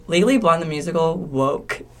Legally Blonde the musical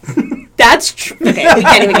woke. That's true. Okay, we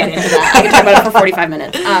can't even get into that. I can talk about it for 45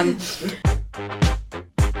 minutes.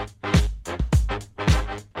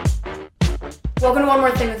 Welcome to One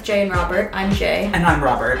More Thing with Jay and Robert. I'm Jay. And I'm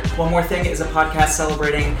Robert. One More Thing is a podcast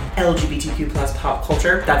celebrating LGBTQ plus pop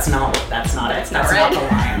culture. That's not it. That's not the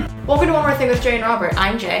line. Welcome to One More Thing with Jay and Robert.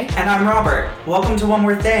 I'm Jay. And I'm Robert. Welcome to One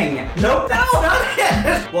More Thing. Nope, that's not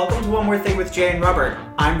it. Welcome to One More Thing with Jay and Robert.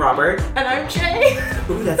 I'm Robert. And I'm Jay.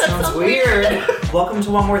 Ooh, that sounds weird. Welcome to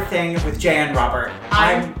One More Thing with Jay and Robert.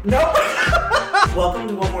 Nope. Welcome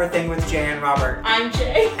to One More Thing with Jay and Robert. I'm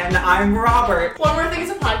Jay. And I'm Robert. One More Thing is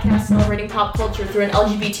a podcast celebrating pop culture through an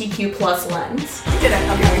LGBTQ plus lens. Get it?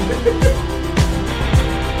 Okay.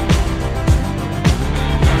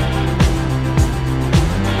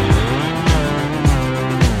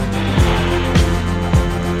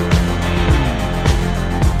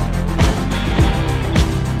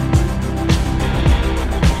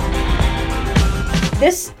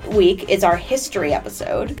 This week is our history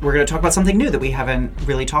episode. We're going to talk about something new that we haven't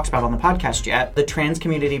really talked about on the podcast yet. The trans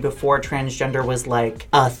community before transgender was like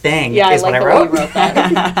a thing, is what I wrote. Way you wrote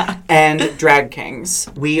that. And drag kings.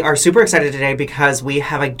 We are super excited today because we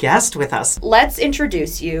have a guest with us. Let's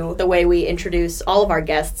introduce you the way we introduce all of our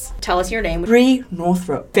guests. Tell us your name. Bree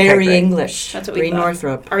Northrop. Very Okay, English. That's what we Bree thought.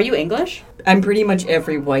 Northrop. Are you English? I'm pretty much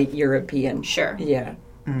every white European. Sure. Yeah.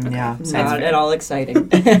 Yeah. Not at all exciting.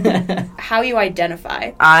 How you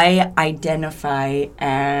identify? I identify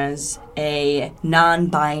as a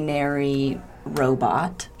non-binary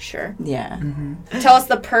robot. Sure. Yeah. Tell us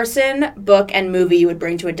the person, book, and movie you would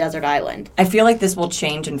bring to a desert island. I feel like this will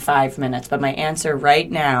change in 5 minutes, but my answer right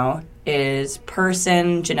now is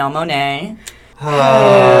person, Janelle Monáe.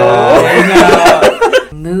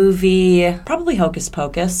 Movie, probably Hocus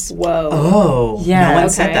Pocus. Whoa. Oh. Yeah, No one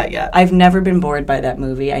okay. said that yet. I've never been bored by that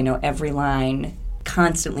movie. I know every line.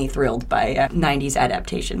 Constantly thrilled by 90s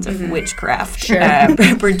adaptations of witchcraft, Sure.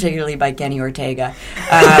 Particularly by Kenny Ortega.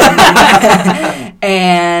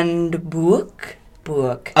 And book.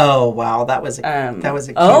 Oh, wow. That was a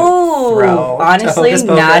cute Oh, throw. to honestly, Hocus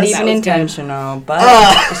not Pocus. even That was intentional, but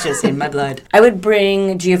it's just in my blood. I would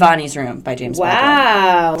bring Giovanni's Room by James Baldwin.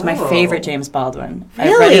 Wow. It's my Oh. favorite James Baldwin. I've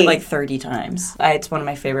read Really? it like 30 times. It's one of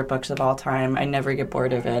my favorite books of all time. I never get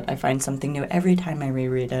bored of it. I find something new every time I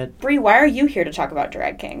reread it. Bree, why are you here to talk about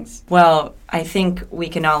drag kings? Well, I think we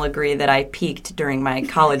can all agree that I peaked during my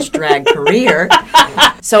college drag career.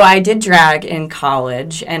 So I did drag in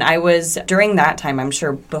college, and I was, during that time, I'm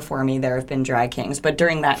sure before me there have been drag kings, but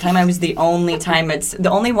during that time I was the only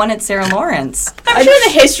one at Sarah Lawrence. I'm sure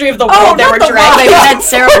in the history of the world there were drag I kings. met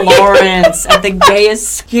Sarah Lawrence at the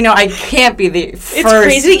gayest. I can't be the first It's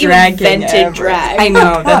crazy that you drag king invented ever. drag. I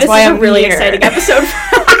know. That's This why is I'm a really here. exciting episode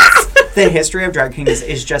for us. The history of drag kings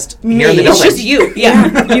is just Me. here in the It's building. It's just you.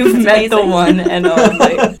 Yeah. You've met amazing. the one and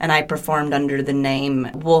only. And I performed under the name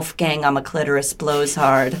Wolfgang on a Clitoris Blows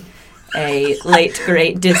Hard, a late,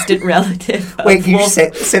 great, distant relative of Wait, can you say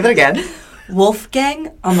that again?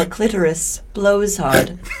 Wolfgang on a Clitoris Blows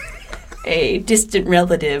Hard, a distant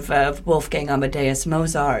relative of Wolfgang Amadeus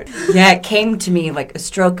Mozart. Yeah, it came to me like a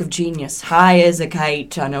stroke of genius, high as a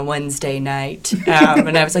kite on a Wednesday night.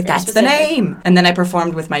 And I was like, that's the specific. name. And then I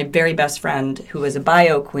performed with my very best friend, who was a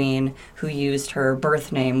bio queen, who used her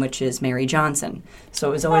birth name, which is Mary Johnson. So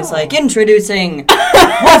it was always like, introducing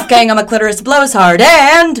Wolfgang on a Clitoris Blows Hard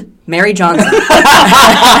and Mary Johnson.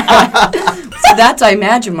 So that's, I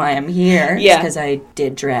imagine, why I'm here. Yeah. Because I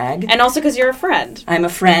did drag. And also because you're a friend. I'm a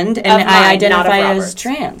friend, and Of mine, I not of identify as Robert's.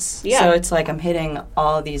 trans. Yeah. So it's like I'm hitting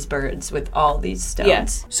all these birds with all these stones.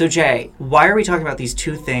 Yes. So, Jay, why are we talking about these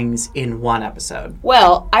two things in one episode?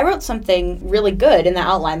 Well, I wrote something really good in the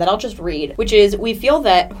outline that I'll just read, which is we feel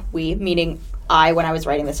that we, meaning I, when I was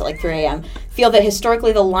writing this at like 3 a.m., feel that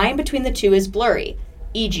historically the line between the two is blurry.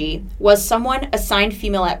 E.g., was someone assigned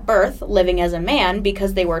female at birth living as a man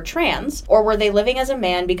because they were trans, or were they living as a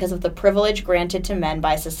man because of the privilege granted to men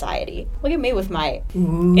by society? Look at me with my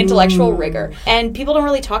intellectual rigor. And people don't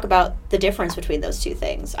really talk about the difference between those two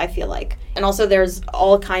things, I feel like. And also there's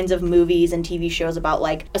all kinds of movies and TV shows about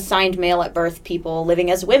like assigned male at birth people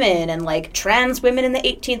living as women and like trans women in the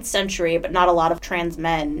 18th century, but not a lot of trans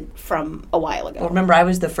men from a while ago. Well, remember, I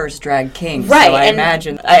was the first drag king. Right, So I and-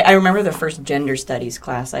 imagine. I remember the first gender studies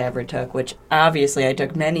class I ever took, which obviously I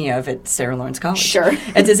took many of at Sarah Lawrence College. Sure.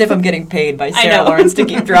 It's as if I'm getting paid by I Sarah know. Lawrence to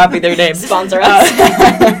keep dropping their names. Sponsor us.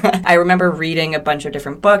 I remember reading a bunch of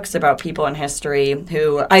different books about people in history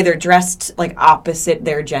who either dressed like opposite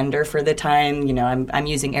their gender for the time. You know, I'm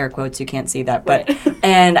using air quotes, you can't see that. But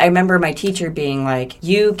and I remember my teacher being like,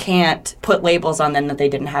 you can't put labels on them that they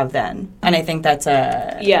didn't have then. And I think that's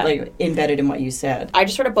like embedded in what you said. I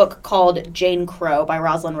just read a book called Jane Crow by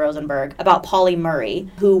Rosalind Rosenberg about Polly Murray,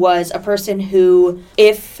 who was a person who,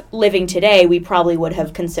 if living today, we probably would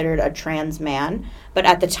have considered a trans man. But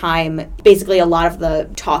at the time, basically a lot of the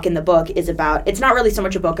talk in the book is about, it's not really so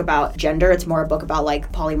much a book about gender, it's more a book about like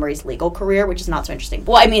Polly Murray's legal career, which is not so interesting.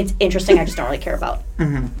 Well, I mean, it's interesting, I just don't really care about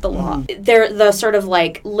the law. They're the sort of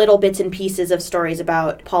like little bits and pieces of stories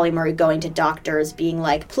about Polly Murray going to doctors being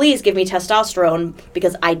like, please give me testosterone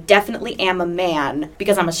because I definitely am a man,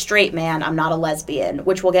 because I'm a straight man, I'm not a lesbian,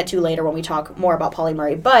 which we'll get to later when we talk more about Polly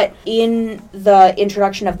Murray. But in the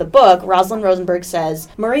introduction of the book, Rosalind Rosenberg says,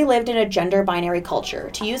 Murray lived in a gender binary culture.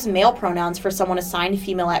 To use male pronouns for someone assigned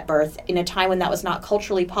female at birth in a time when that was not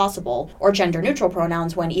culturally possible, or gender-neutral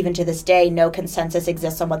pronouns when, even to this day, no consensus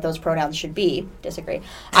exists on what those pronouns should be. Disagree.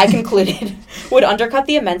 I concluded, would undercut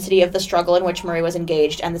the immensity of the struggle in which Murray was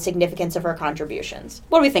engaged and the significance of her contributions.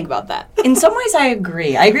 What do we think about that? In some ways, I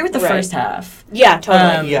agree. I agree with the Right. first half. Yeah,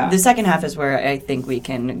 totally. Yeah. The second half is where I think we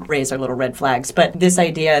can raise our little red flags. But this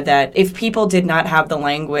idea that if people did not have the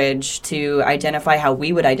language to identify how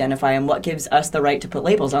we would identify and what gives us the right to put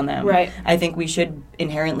labels on them, Right. I think we should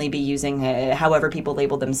inherently be using however people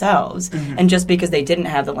label themselves. And just because they didn't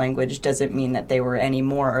have the language doesn't mean that they were any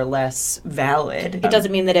more or less valid. It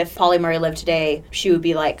doesn't mean that if Polly Murray lived today, she would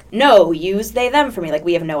be like, no, use they, them for me. Like,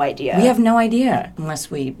 we have no idea. We have no idea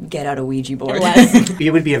unless we get out a Ouija board. Unless...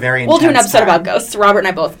 It would be a very We'll do an intense episode time. about ghosts. Robert and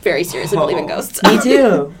I both very seriously believe in ghosts. Me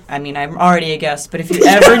too. I mean, I'm already a guest, but if you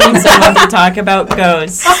ever need someone to talk about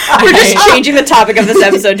ghosts, We're just changing the topic of this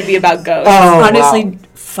episode to be about ghosts. Oh, honestly, wow.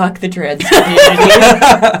 fuck the trans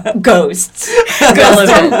community. Ghosts. Ghosts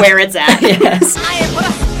are where it's at. Yes. I put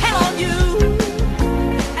a spell on you,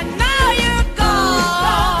 and now you're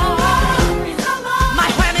gone. My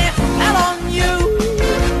whammy fell on you,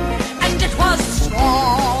 and it was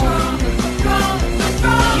strong.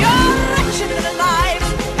 Your wretched little lives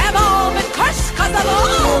have all been cursed 'cause of all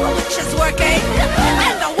the witches working.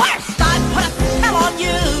 And the worst, I put a spell on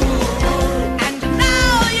you, and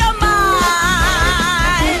now you're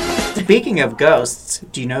mine. Speaking of ghosts,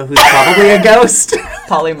 do you know who's probably a ghost?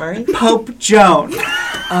 Polly Murray. Pope Joan.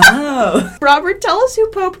 Oh. Robert, tell us who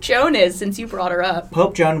Pope Joan is, since you brought her up.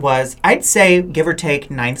 Pope Joan was, I'd say, give or take,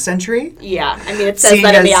 9th century. Yeah, I mean, it says Seeing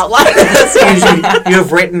that in as- the outline. you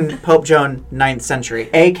have written Pope Joan 9th century,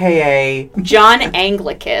 a.k.a. John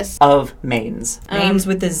Anglicus. of Mainz, Names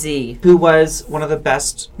with a Z. who was one of the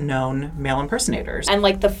best known male impersonators. And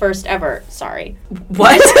like the first ever, sorry.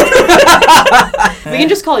 What? We can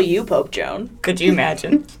just call you Pope Joan. Could you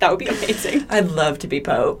imagine? That would be amazing. I'd love to be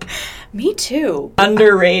Pope. Me too.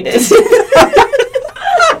 Underrated.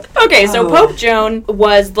 Okay, so Oh. Pope Joan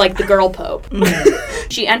was like the girl pope.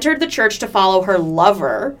 She entered the church to follow her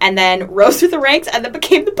lover and then rose through the ranks and then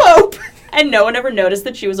became the pope. And no one ever noticed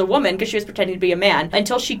that she was a woman because she was pretending to be a man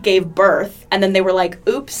until she gave birth. And then they were like,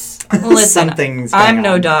 oops. Listen, Something's going I'm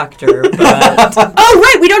no on. doctor, but Oh,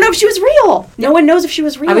 right, we don't know if she was real. No one knows if she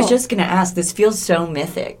was real. I was just going to ask, this feels so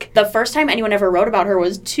mythic. The first time anyone ever wrote about her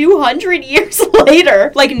was 200 years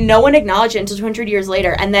later. Like, no one acknowledged it until 200 years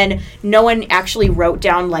later. And then no one actually wrote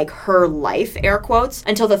down, like, her life, air quotes,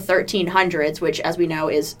 until the 1300s, which, as we know,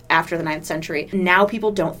 is after the 9th century. Now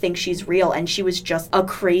people don't think she's real, and she was just a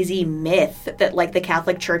crazy myth that, like, the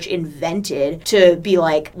Catholic Church invented to be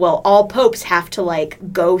like, well, all popes have to, like,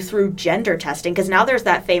 go through gender testing. Because now there's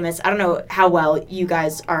that famous, I don't know how well you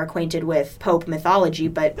guys are acquainted with Pope mythology,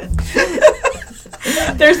 but...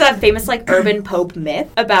 There's that famous, like, urban pope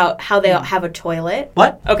myth about how they have a toilet.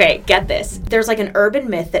 What? Okay, get this. There's, like, an urban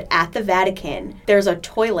myth that at the Vatican, there's a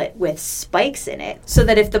toilet with spikes in it, so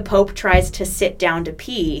that if the pope tries to sit down to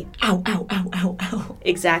pee... Ow, ow, ow, ow, ow.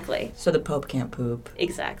 Exactly. So the Pope can't poop.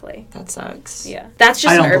 Exactly. That sucks. Yeah. That's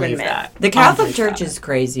just I an don't urban believe myth. that. The I don't Catholic believe Church that. is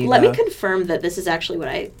crazy, Let me though. confirm that this is actually what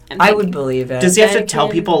I am I thinking. would believe it. Does he have to tell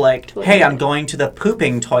Vatican people, like, toilet. hey, I'm going to the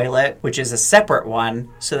pooping toilet, which is a separate one,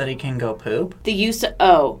 so that he can go poop? The use of...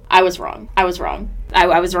 Oh, I was wrong. I was wrong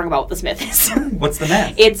about what this myth is. What's the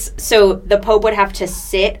myth? It's so the Pope would have to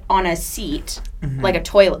sit on a seat like a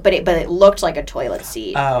toilet, but it looked like a toilet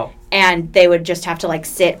seat. Oh. And they would just have to like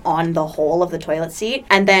sit on the hole of the toilet seat,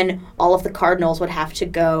 and then all of the cardinals would have to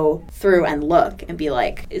go through and look and be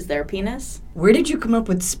like, is there a penis? Where did you come up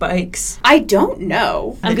with spikes? I don't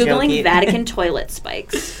know. I'm The Googling jokey. Vatican toilet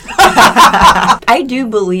spikes. I do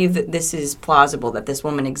believe that this is plausible that this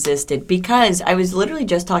woman existed because I was literally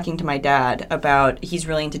just talking to my dad about, he's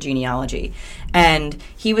really into genealogy, and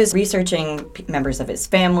he was researching members of his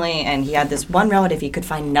family, and he had this one relative he could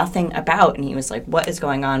find nothing about, and he was like, what is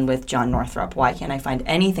going on with John Northrop? Why can't I find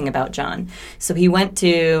anything about John? So he went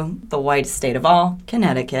to the whitest state of all,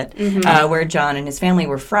 Connecticut, where John and his family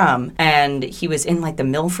were from, and he was in like the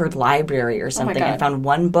Milford Library or something God. and found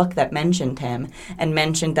one book that mentioned him and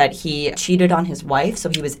mentioned that he cheated on his wife, so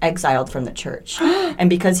he was exiled from the church. And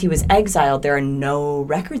because he was exiled, there are no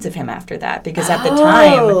records of him after that, because at the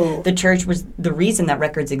time, the church was the reason that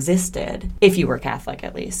records existed, if you were Catholic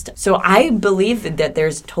at least. So I believe that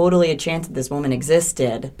there's totally a chance that this woman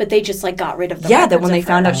existed. But they just like got rid of the Yeah, that records when they of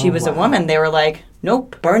found her. out she was a woman, they were like,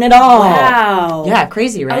 nope, burn it all. Wow. Yeah,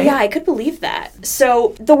 crazy, right? Oh yeah, I could believe that.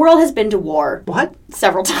 So the world has been to war What?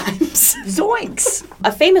 several times. Zoinks.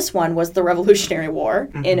 A famous one was the Revolutionary War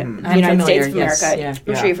in the I'm United familiar, States of yes, America. yeah.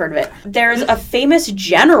 I'm sure you've heard of it. There's a famous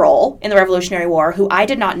general in the Revolutionary War who I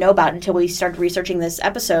did not know about until we started researching this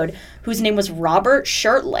episode, whose name was Robert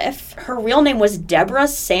Shurtleff. Her real name was Deborah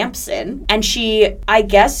Sampson, and she, I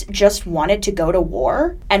guess, just wanted to go to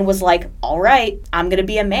war and was like, all right, I'm going to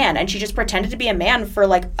be a man. And she just pretended to be a man for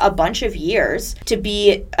like a bunch of years to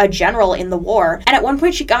be a general in the war. And at one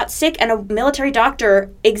point she got sick, and a military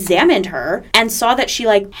doctor examined her and saw that she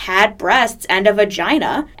like had breasts and a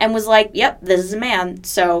vagina and was like, yep, this is a man.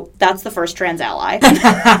 So that's the first trans ally.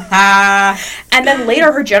 And then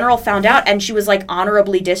later her general found out, and she was like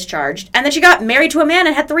honorably discharged. And then she got married to a man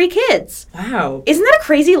and had 3 kids. Wow. Isn't that a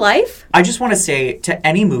crazy life? I just want to say to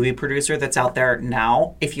any movie producer that's out there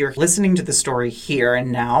now, if you're listening to the story here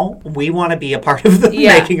and now, we want to be a part of the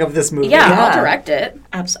Yeah. making of this movie. Yeah, Yeah. I'll direct it.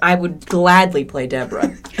 I would gladly play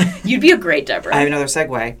Deborah. You'd be a great Deborah. I have another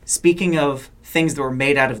segue. Speaking of things that were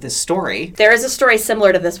made out of this story, There is a story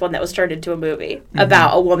similar to this one that was turned into a movie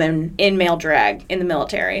about a woman in male drag in the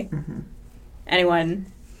military. Anyone?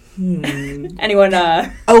 Anyone?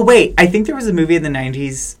 oh wait, I think there was a movie in the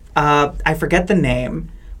 90s, I forget the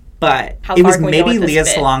name, but How it far was can we go maybe with this Leah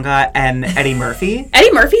bit? Salonga and Eddie Murphy.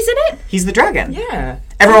 Eddie Murphy's in it? He's the dragon. Yeah.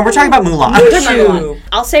 Everyone, we're talking about Mulan. Shoo.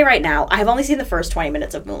 I'll say right now, I have only seen the first 20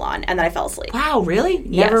 minutes of Mulan, and then I fell asleep. Wow, really?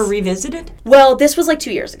 Yes. Never revisited? Well, this was like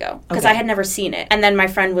 2 years ago, because Okay. I had never seen it. And then my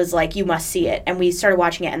friend was like, you must see it. And we started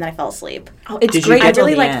watching it, and then I fell asleep. Oh, it's Did you great. get I until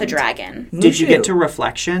really the liked end. the dragon. Did you get too. to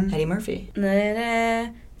Reflection? Eddie Murphy?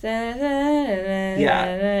 Yeah.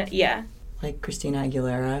 Yeah. Like Christina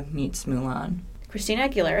Aguilera meets Mulan. Christina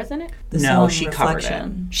Aguilera's in it? The No, song she covered it.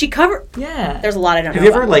 Reflection. She covered... Yeah. There's a lot I don't Have know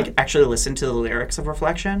you ever about. actually listened to the lyrics of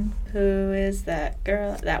Reflection? Who is that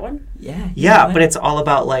girl? That one? Yeah. Yeah, what? but it's all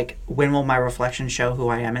about when will my reflection show who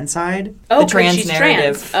I am inside? Oh, The trans she's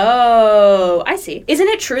narrative. trans. Oh, I see. Isn't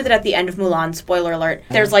it true that at the end of Mulan, spoiler alert,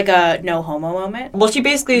 there's like a no homo moment? Well, she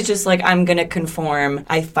basically is just like, I'm going to conform.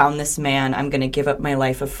 I found this man. I'm going to give up my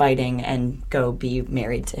life of fighting and go be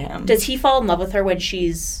married to him. Does he fall in love with her when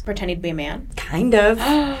she's pretending to be a man? Kind of.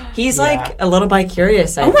 He's Yeah. like a little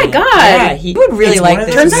bi-curious, I Oh my think. God. Yeah, he would really It's like one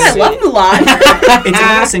of this. those Turns out I love Mulan. It's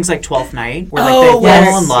one of those things like 12th Night, where Oh, they fall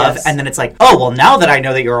yes, in love, yes. and then it's like, oh, well, now that I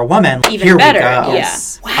know that you're a woman, Even here better. we go.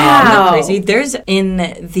 Yes. Yeah. Isn't Wow. that crazy? There's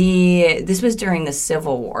this was during the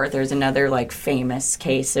Civil War. There's another famous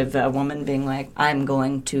case of a woman being like, I'm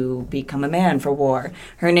going to become a man for war.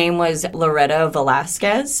 Her name was Loretta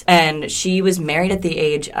Velasquez, and she was married at the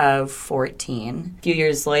age of 14. A few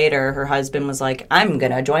years later, her husband was like, I'm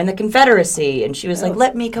going to join the Confederacy. And she was like,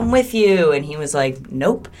 let me come with you. And he was like,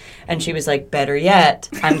 nope. And she was like, better yet,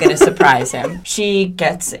 I'm going to surprise him. She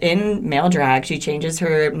gets in male drag. She changes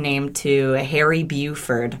her name to Harry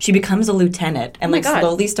Buford. She becomes a lieutenant and God.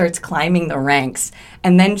 slowly starts climbing the ranks.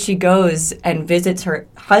 And then she goes and visits her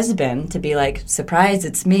husband to be like, surprise,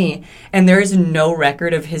 it's me. And there is no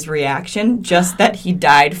record of his reaction, just that he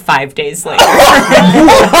died 5 days later.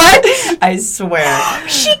 What? I swear.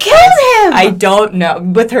 She killed him! I don't know.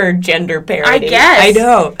 With her gender parody. I guess. I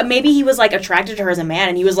know. Maybe he was attracted to her as a man,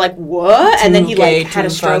 and he was like, what? And then he gay had to a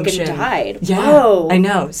stroke function. and died. Yeah, Whoa. I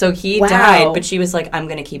know. So he Wow. died, but she was like, I'm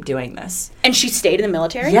going to keep doing this. And she stayed in the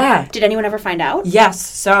military? Yeah. Did anyone ever find out? Yes.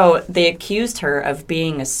 So they accused her of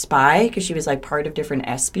being a spy because she was part of different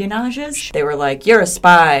espionages. They were like, you're a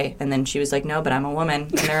spy. And then she was like, no, but I'm a woman.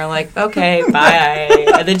 And they were like, okay, bye.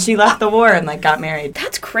 And then she left the war and got married.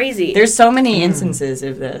 That's crazy. There's so many instances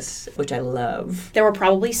of this, which I love. There were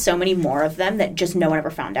probably so many more of them that just no one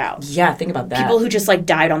ever found out. Yeah, think about that. People who just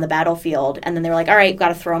died on the battlefield, and then they were like, all right, got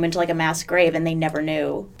to throw them into a mass grave, and they never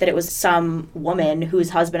knew that it was some woman whose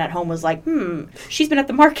husband at home was like, she's been at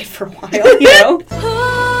the market for a while, you know?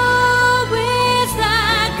 Who is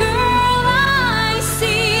that girl I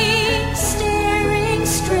see staring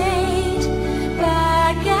straight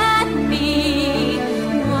back at me?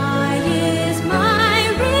 Why is my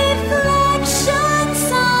reflection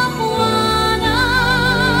someone I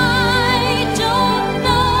don't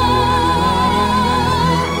know?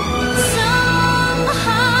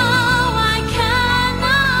 Somehow I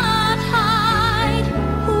cannot hide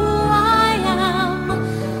who I am,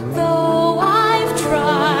 though I've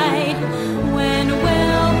tried. When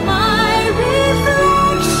will my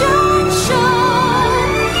reflection show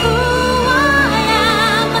who I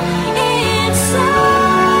am inside?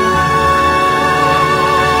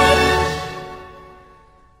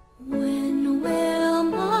 When will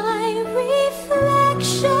my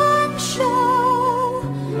reflection show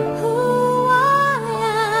who I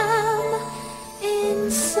am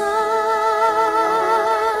inside?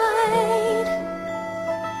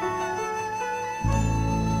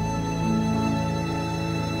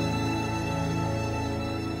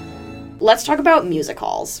 Let's talk about music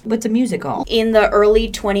halls. What's a music hall? In the early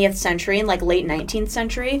 20th century and like late 19th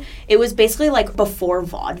century, it was basically like before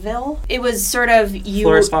vaudeville. It was sort of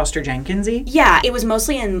Florence Foster Jenkins-y? Yeah, it was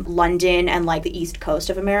mostly in London and like the East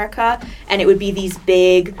Coast of America, and it would be these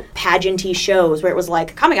big pageanty shows where it was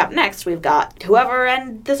like, coming up next, we've got whoever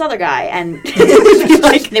and this other guy, and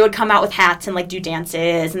like they would come out with hats and like do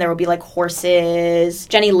dances, and there would be like horses.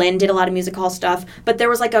 Jenny Lind did a lot of music hall stuff, but there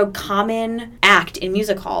was like a common act in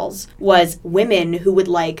music halls was women who would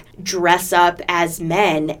like dress up as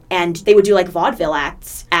men, and they would do like vaudeville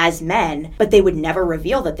acts as men, but they would never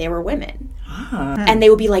reveal that they were women. And they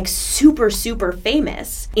would be like super, super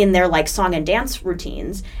famous in their like song and dance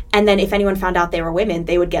routines. And then if anyone found out they were women,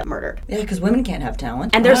 they would get murdered. Yeah, because women can't have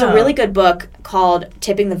talent. And there's a really good book called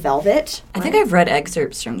Tipping the Velvet. I think I've read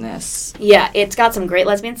excerpts from this. Yeah, it's got some great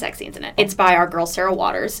lesbian sex scenes in it. It's by our girl Sarah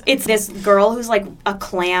Waters. It's this girl who's like a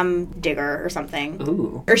clam digger or something.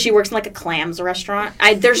 Ooh. Or she works in like a clams restaurant.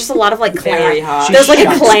 There's just a lot of like Very clam. hot. There's like a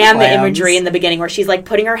Shucks clam clams. imagery in the beginning where she's like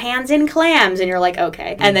putting her hands in clams, and you're like,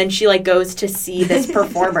 okay. And then she like goes to see this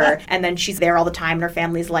performer, and then she's there all the time, and her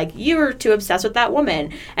family's like, you're too obsessed with that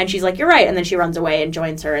woman. And she's like, you're right. And then she runs away and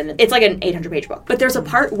joins her, and it's like an 800-page book. But there's a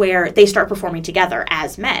part where they start performing together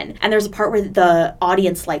as men, and there's a part where the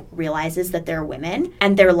audience like realizes that they're women,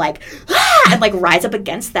 and they're like, ah! And like rise up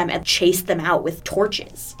against them and chase them out with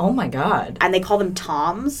torches. Oh my god. And they call them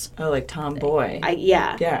toms. Oh, like tomboy.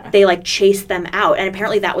 Yeah. Yeah. They like chase them out. And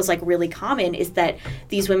apparently that was like really common, is that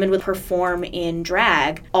these women would perform in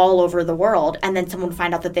drag all over the world, and then someone would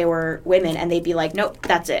find out that they were women, and they'd be like, nope,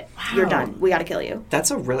 that's it. You're done. We gotta kill you. That's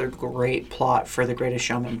a really great plot for The Greatest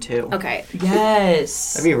Showman, too. Okay.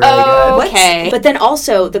 Yes. That'd be really good. Okay. But then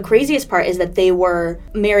also, the craziest part is that they were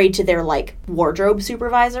married to their, like, wardrobe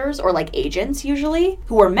supervisors or, like, agents, usually,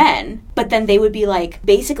 who were men. But then they would be, like,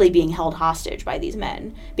 basically being held hostage by these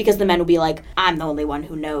men. Because the men would be like, I'm the only one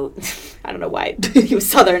who knows. I don't know why he was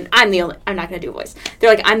Southern. I'm not going to do a voice. They're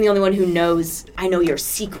like, I'm the only one who knows. I know your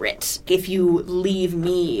secret. If you leave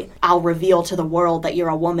me, I'll reveal to the world that you're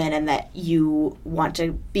a woman and that you want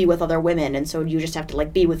to be with other women. And so you just have to,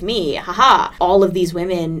 like, be with me. Haha. All of these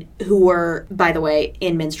women who were, by the way,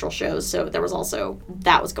 in minstrel shows. So there was also,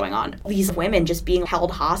 that was going on. These women just being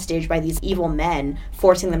held hostage by these evil men,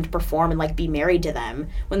 forcing them to perform and, like, be married to them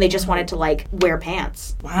when they just wanted to, like, wear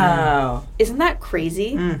pants. Wow. Isn't that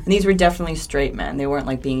crazy? And these were definitely straight men. They weren't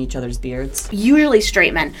like being each other's beards. Usually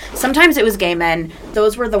straight men. Sometimes it was gay men.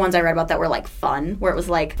 Those were the ones I read about that were like fun, where it was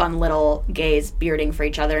like fun little gays bearding for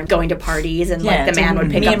each other and going to parties, and Yeah, like the man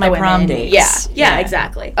would pick me up and the my women. prom dates. Yeah, Yeah.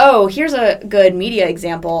 exactly. Oh, here's a good media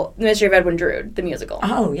example: The Mystery of Edwin Drood, the musical,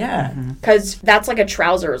 Oh, yeah. because that's like a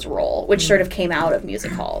trousers role, which sort of came out of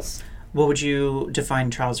music halls. What would you define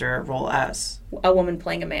trouser role as? A woman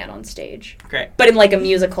playing a man on stage. Great. But in like a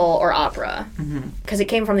musical or opera. Because it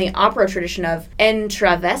came from the opera tradition of en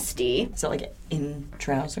travesti. Is that like in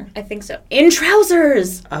trouser? I think so. In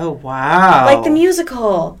trousers! Oh, wow. Like the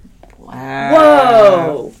musical. Wow.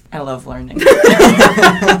 Whoa! I love learning. Do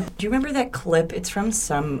you remember that clip? It's from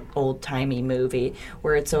some old-timey movie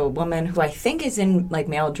where it's a woman who I think is in like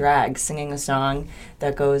male drag singing a song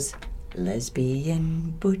that goes,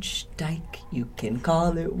 lesbian butch dyke, you can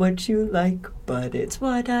call it what you like, but it's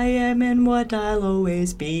what I am and what I'll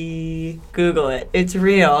always be. Google it. It's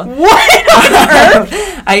real. What?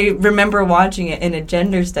 I remember watching it in a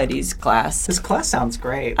gender studies class. This class sounds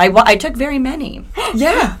great. I took very many.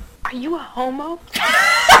 Yeah. Are you a homo?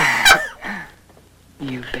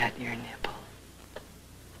 You bet your nipple.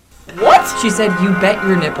 What? She said, you bet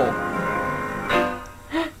your nipple.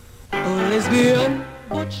 Lesbian,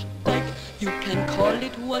 butch, dyke, You can call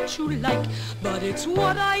it what you like, but it's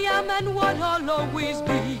what I am and what I'll always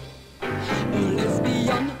be. A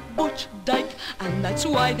lesbian, Butch Dyke, and that's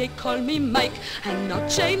why they call me Mike, and not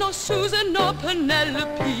Jane or Susan or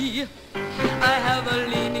Penelope. I have a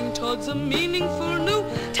leaning towards a meaningful new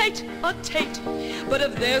Tate or Tate, but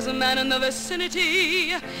if there's a man in the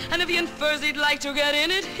vicinity, and if he infers he'd like to get in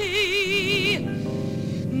it, he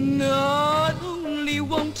not only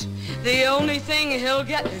won't, the only thing he'll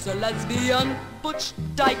get is a lesbian Butch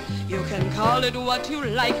Dyke. You can call it what you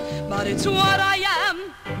like, but it's what I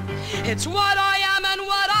am. It's what I am and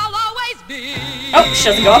what I'll always be. Oh, she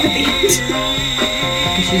doesn't go up at the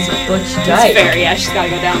end. She's a Butch That's Dyke. fair, yeah, she's gotta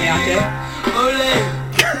go down the octave.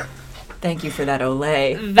 Ole. Thank you for that,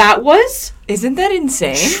 Olay. That was Isn't that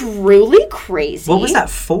insane? truly crazy. What was that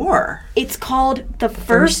for? It's called The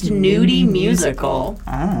First Nudie Musical.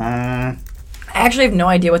 Oh. I actually have no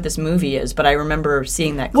idea what this movie is, but I remember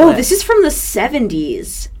seeing that clip. Whoa, this is from the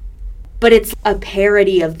 70s. But it's a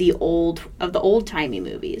parody of the old-timey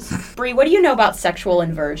movies. Brie, what do you know about sexual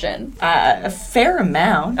inversion? A fair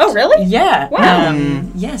amount. Oh, really? Yeah. Wow.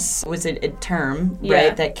 Yes. Was it a term, Yeah.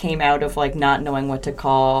 right, that came out of, like, not knowing what to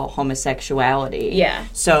call homosexuality? Yeah.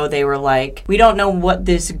 So they were like, we don't know what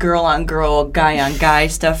this girl-on-girl, guy-on-guy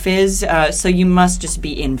stuff is, so you must just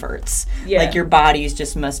be inverts. Yeah. Like, your bodies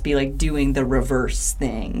just must be, like, doing the reverse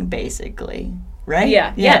thing, basically. Right?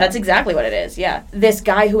 Yeah, that's exactly what it is, yeah. This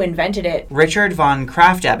guy who invented it, Richard von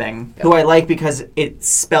Krafft-Ebing, who I like because it's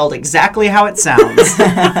spelled exactly how it sounds.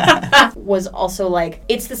 was also like,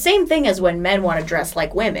 it's the same thing as when men want to dress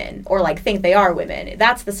like women, or like think they are women.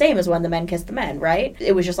 That's the same as when the men kiss the men, right?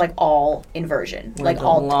 It was just like all inversion, like the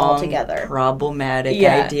all long, together. problematic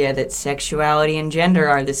Yeah. idea that sexuality and gender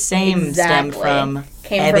are the same Exactly. stemmed from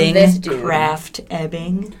Came Ebbing, from this dude.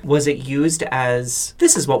 Krafft-Ebing. Was it used as,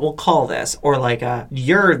 this is what we'll call this, or like a,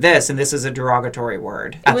 you're this and this is a derogatory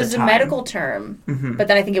word It at was the a time? medical term, but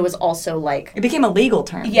then I think it was also like, It became a legal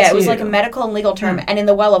term. yeah, it was too. like a medical and legal term. And in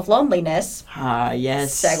The Well of Loneliness, Ah,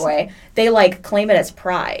 yes. segue, they like claim it as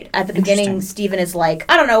pride. At the beginning, Stephen is like,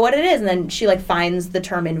 I don't know what it is. And then she like finds the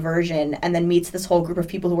term inversion and then meets this whole group of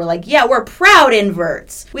people who were like, yeah, we're proud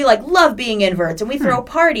inverts. We like love being inverts and we throw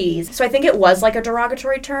parties. So I think it was like a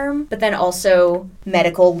derogatory term, but then also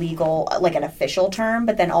medical, legal, like an official term,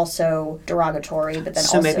 but then also derogatory, but then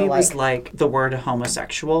So also maybe it like, was like the word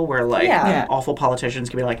homosexual, where like Yeah. awful politicians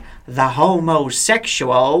could be like, the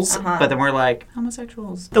homosexuals, but then we're like,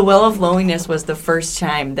 homosexuals. The Well of Loneliness was the first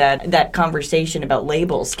time that conversation about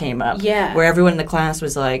labels came up. Yeah. Where everyone in the class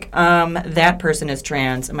was like, that person is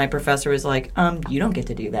trans. And my professor was like, you don't get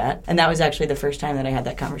to do that. And that was actually the first time that I had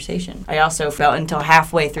that conversation. I also felt until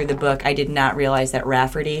halfway through the book, I did not realize that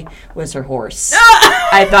Rafferty was her horse.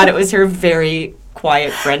 I thought it was her very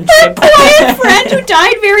quiet friendship. quiet friend who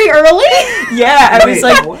died very early. Yeah, I was Wait,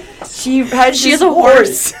 like, what? she has She this has a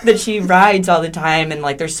horse. that she rides all the time, and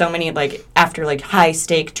like there's so many like after like high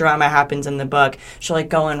stake drama happens in the book, she'll like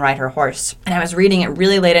go and ride her horse. And I was reading it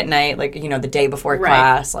really late at night, like the day before Right.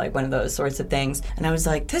 class, like one of those sorts of things. And I was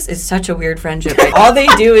like, this is such a weird friendship. Like, all they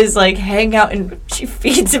do is like hang out, and she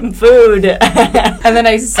feeds him food. And then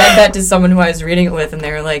I said that to someone who I was reading it with, and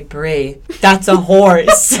they were like, Brie, that's a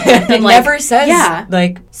horse. It like, never says yeah.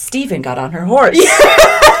 like Stephen got on her horse.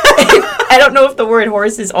 I don't know if the word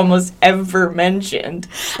horse is almost ever mentioned.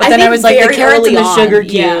 But then I think was like, the very carrots early and the on, sugar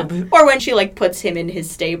yeah. cube. Or when she like puts him in his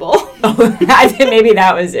stable. I think maybe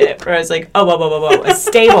that was it. Where I was like, oh, whoa, a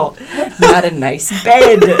stable, not a nice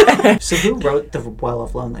bed. So who wrote The Well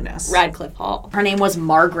of Loneliness? Radcliffe Hall. Her name was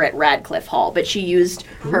Margaret Radcliffe Hall, but she used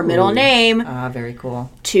her middle name Ah, very cool.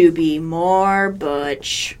 to be more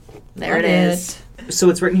butch. There Love it is. So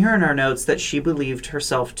it's written here in our notes that she believed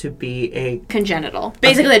herself to be a Congenital.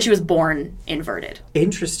 Basically, that she was born inverted.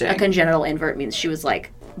 interesting. A congenital invert means she was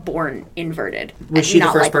like born inverted. Was and she the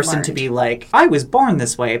not, first like, person to learned. be like, I was born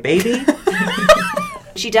this way, baby?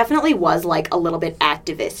 She definitely was like a little bit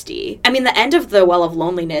activist-y. I mean, the end of The Well of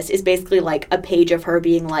Loneliness is basically like a page of her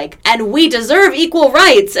being like, and we deserve equal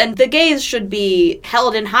rights, and the gays should be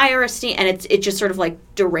held in higher esteem. And it just sort of like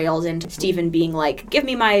derails into Stephen being like, give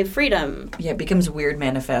me my freedom. Yeah, it becomes a weird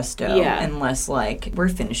manifesto. Yeah. Unless, like, we're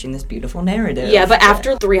finishing this beautiful narrative. Yeah, but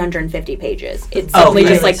after 350 pages, it Oh, suddenly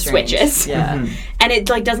just really like strange. switches. Yeah. And it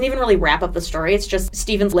like doesn't even really wrap up the story. It's just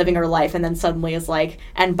Stephen's living her life and then suddenly is like,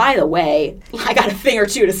 and by the way, I got a thing or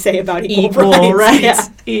two to say about equal rights. Yeah.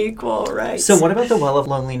 Equal rights. So what about The Well of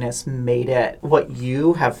Loneliness made it what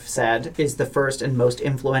you have said is the first and most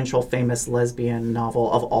influential famous lesbian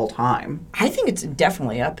novel of all time? I think it's definitely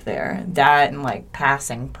definitely up there. That and like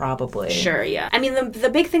Passing, probably. Sure, yeah. I mean, the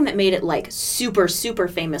big thing that made it like super, super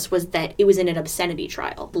famous was that it was in an obscenity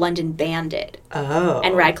trial. London banned it. Oh.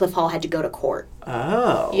 And Radcliffe Hall had to go to court.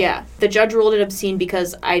 Oh. Yeah. The judge ruled it obscene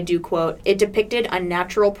because, I do quote, it depicted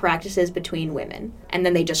unnatural practices between women. And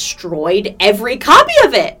then they destroyed every copy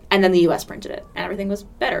of it. And then the U.S. printed it. And everything was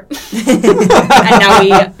better. And now we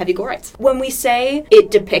have equal rights. When we say it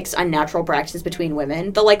depicts unnatural practices between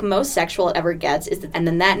women, the like most sexual it ever gets is that, and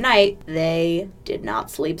then that night, they did not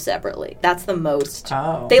sleep separately. That's the most.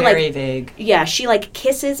 Oh. They Very like, vague. yeah, she like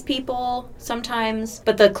kisses people sometimes,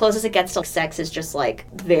 but the closest it gets to sex is just like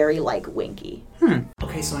very like winky.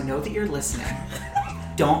 Okay, so I know that you're listening.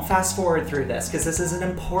 Don't fast forward through this, because this is an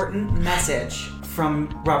important message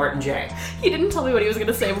from Robert and Jay. He didn't tell me what he was going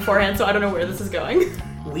to say beforehand, so I don't know where this is going.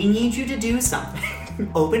 We need you to do something.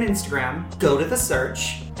 Open Instagram, go to the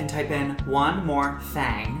search, and type in one more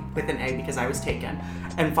thing with an A because I was taken,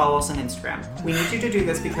 and follow us on Instagram. We need you to do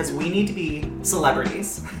this because we need to be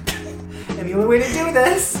celebrities. And the only way to do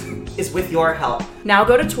this is with your help. Now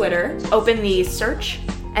go to Twitter, open the search,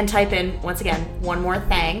 and type in, once again, one more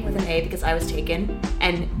thing with an A because I was taken.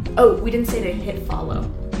 And, oh, we didn't say to hit follow.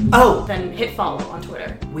 Oh! Then hit follow on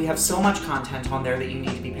Twitter. We have so much content on there that you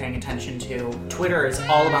need to be paying attention to. Twitter is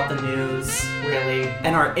all about the news, really.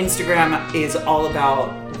 And our Instagram is all about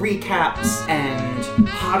recaps and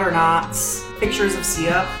hot or nots, pictures of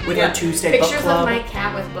Sia with our Tuesday book club. Pictures of my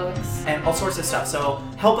cat with books. And all sorts of stuff. So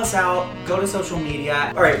help us out, go to social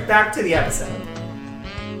media. All right, back to the episode.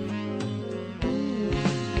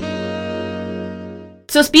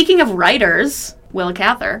 So speaking of writers, Willa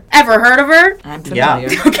Cather. Ever heard of her? I'm familiar.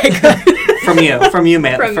 Okay, good. From you,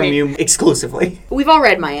 man. From From me. you exclusively. We've all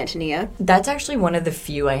read My Antonia. That's actually one of the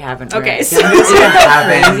few I haven't read. Okay, so,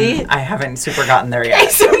 I haven't super gotten there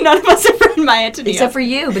yet. so none of us have read My Antonia. Except for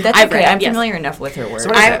you, but that's I've okay. read it, I'm yes. familiar enough with her work. So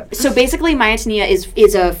what is it? So basically, My Antonia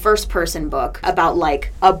is a first-person book about,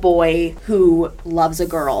 like, a boy who loves a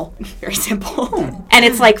girl. Very simple. And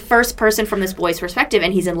it's, like, first person from this boy's perspective,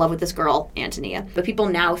 and he's in love with this girl, Antonia. But people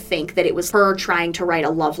now think that it was her trying to write a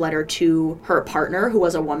love letter to her partner, who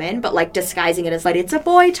was a woman, but, like, disguising it as, like, it's a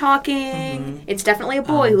boy talking. Mm-hmm. It's definitely a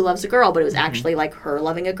boy who loves a girl, but it was actually, like, her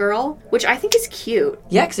loving a girl, which I think is cute.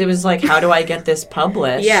 Yeah, because it was like, how do I get this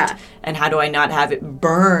published? Yeah. And how do I not have it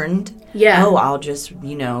burned? Yeah. Oh, I'll just,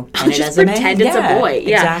 pen I'll it just as a man. pretend it's a boy.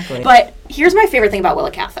 Yeah. Exactly. But here's my favorite thing about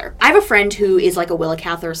Willa Cather. I have a friend who is like a Willa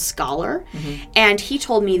Cather scholar, and he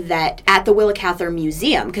told me that at the Willa Cather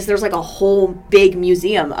Museum, because there's like a whole big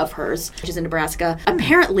museum of hers, which is in Nebraska,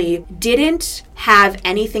 apparently didn't have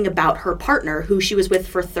anything about her partner, who she was with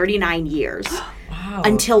for 39 years, wow.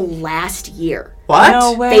 until last year. What?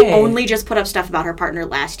 No way. They only just put up stuff about her partner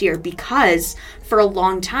last year because for a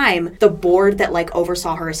long time, the board that like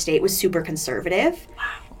oversaw her estate was super conservative.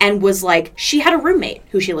 And was like, she had a roommate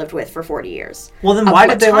who she lived with for 40 years. Well, then A why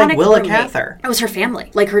did they like platonic Willa roommate. Cather? It was her family,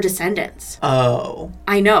 like her descendants. Oh,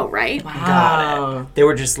 I know, right? got it. They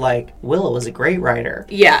were just like, Willa was a great writer.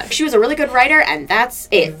 Yeah, she was a really good writer, and that's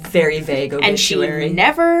it. Very vague And she obituary.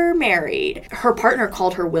 never married. Her partner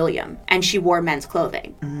called her William, and she wore men's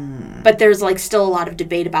clothing. But there's like still a lot of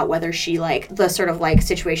debate about whether she like the sort of like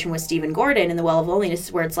situation with Stephen Gordon in The Well of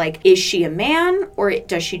Loneliness, where it's like, is she a man or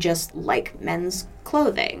does she just like men's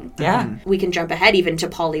clothing? Yeah. We can jump ahead even to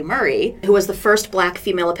Pauli Murray, who was the first black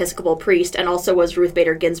female Episcopal priest and also was Ruth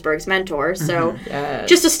Bader Ginsburg's mentor. So Yes.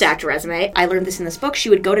 just a stacked resume. I learned this in this book. She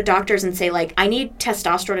would go to doctors and say, like, I need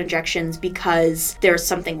testosterone injections because there's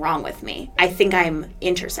something wrong with me. I think I'm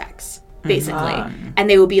intersex. Basically. And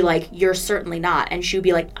they would be like, you're certainly not. And she would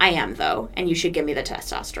be like, I am, though, and you should give me the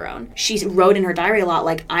testosterone. She wrote in her diary a lot,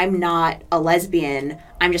 like, I'm not a lesbian,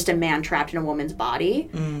 I'm just a man trapped in a woman's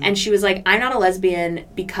body. And she was like, I'm not a lesbian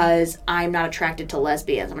because I'm not attracted to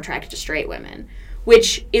lesbians, I'm attracted to straight women.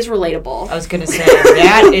 Which is relatable. I was going to say,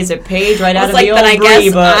 that is a page right out of like, the but old I Brie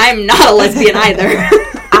guess book. I'm not a lesbian either.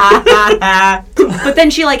 But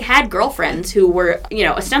then she, like, had girlfriends who were,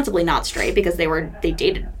 ostensibly not straight because they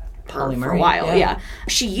dated her Pauli for Murray, a while. Yeah.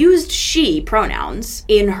 She used she pronouns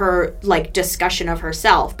in her like discussion of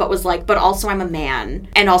herself, but was like, but also I'm a man,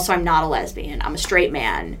 and also I'm not a lesbian. I'm a straight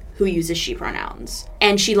man who uses she pronouns.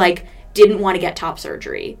 And she like didn't want to get top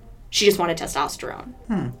surgery. She just wanted testosterone.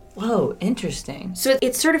 Whoa, interesting. So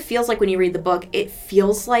it sort of feels like when you read the book, it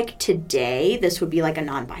feels like today this would be like a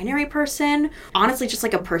non-binary person. Honestly, just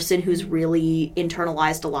like a person who's really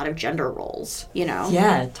internalized a lot of gender roles, you know?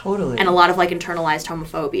 Yeah, totally. And a lot of like internalized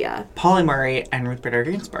homophobia. Pauli Murray and Ruth Bader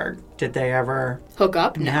Ginsburg, did they ever? Hook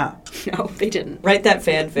up? No. No, they didn't. Write that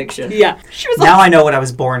fan fiction. Yeah. She was Now I know what I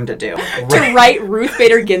was born to do. to write Ruth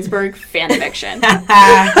Bader Ginsburg fan fiction.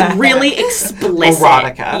 Really explicit.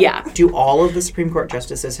 Erotica. Yeah. Do all of the Supreme Court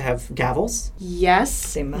justices have gavels?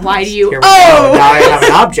 Yes. must. Why do you... Here we Oh! go. Now I have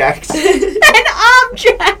an object. An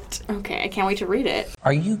object! Okay, I can't wait to read it.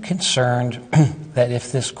 Are you concerned that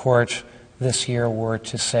if this court this year were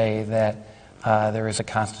to say that there is a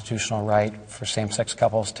constitutional right for same-sex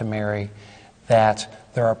couples to marry, that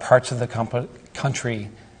there are parts of the country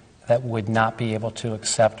that would not be able to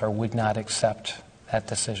accept or would not accept that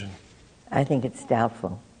decision? I think it's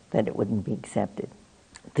doubtful that it wouldn't be accepted.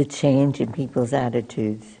 The change in people's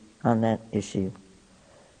attitudes on that issue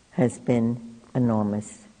has been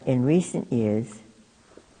enormous. In recent years,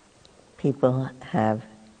 people have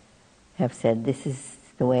said, this is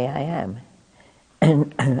the way I am.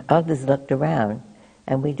 And others looked around,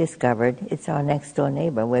 and we discovered it's our next-door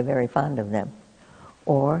neighbor. We're very fond of them.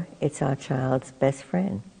 Or it's our child's best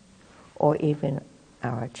friend, or even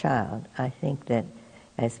our child. I think that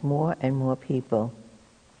as more and more people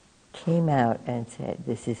came out and said,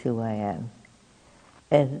 this is who I am,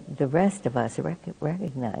 and the rest of us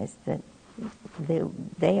recognized that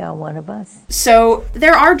they are one of us. So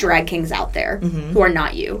there are drag kings out there who are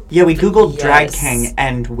not you. Yeah, we Googled drag Yes. king,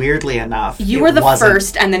 and weirdly enough, You it were the wasn't.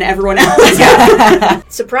 first, and then everyone else.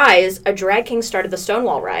 Surprise, a drag king started the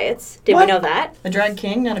Stonewall riots. Did we know that? A drag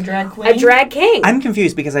king, not a drag queen? A drag king. I'm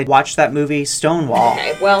confused because I watched that movie Stonewall.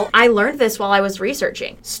 Okay, well, I learned this while I was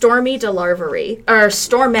researching. Stormy DeLarvery, or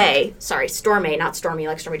Stormay, not Stormy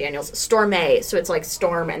like Stormy Daniels, Stormay, so it's like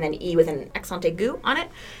storm and then E with an accent aigu on it.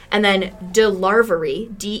 And then DeLarvery,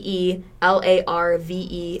 DeLarverie,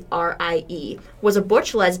 was a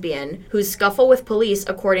butch lesbian whose scuffle with police,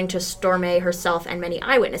 according to Stormay herself and many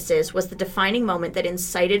eyewitnesses, was the defining moment that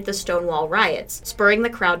incited the Stonewall riots, spurring the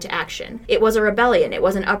crowd to action. It was a rebellion, it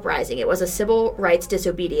was an uprising, it was a civil rights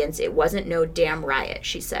disobedience, it wasn't no damn riot,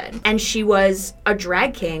 she said. And she was a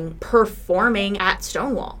drag king performing at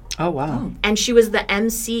Stonewall. Oh, wow. And she was the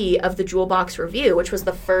MC of the Jewel Box Review, which was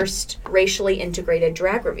the first racially integrated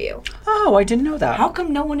drag review. Oh, I didn't know that. How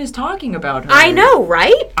come no one is talking about her? I know,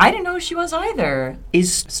 right? I didn't know she was either.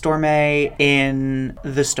 Is Stormay in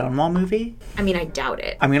the Stonewall movie? I mean, I doubt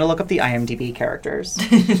it. I'm going to look up the IMDb characters.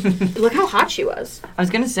 Look how hot she was. I was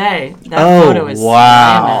going to say, that Oh, photo is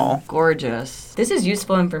wow. slamming. Gorgeous. This is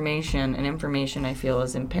useful information, and information I feel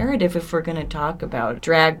is imperative if we're going to talk about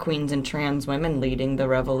drag queens and trans women leading the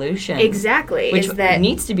revolution. Exactly. Which is that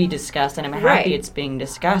needs to be discussed, and I'm happy Right. it's being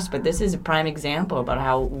discussed, but this is a prime example about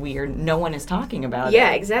how weird no one is talking about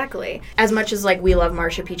Yeah, it. exactly. As much as like we love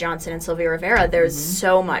Marsha P. Johnson and Sylvia Rivera, there's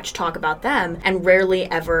so much talk about them and rarely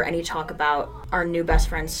ever any talk about our new best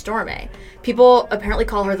friend Stormay. People apparently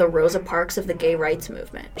call her the Rosa Parks of the gay rights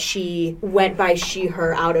movement. She went by she,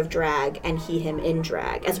 her out of drag and he, him in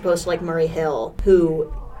drag, as opposed to like Murray Hill,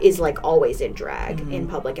 who is like always in drag in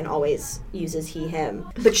public and always uses he, him.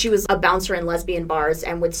 But she was a bouncer in lesbian bars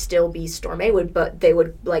and would still be Stormay, but they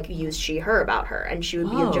would like use she, her about her, and she would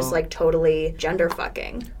be Oh. just like totally gender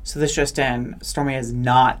fucking. So this just in, Stormay is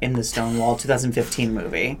not in the Stonewall 2015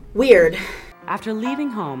 movie. Weird. After leaving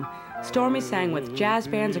home, Stormy sang with jazz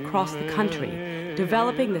bands across the country,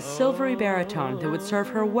 developing the silvery baritone that would serve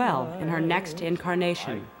her well in her next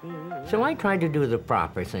incarnation. So I tried to do the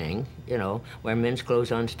proper thing, you know, wear men's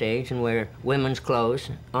clothes on stage and wear women's clothes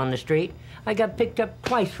on the street. I got picked up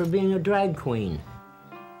twice for being a drag queen.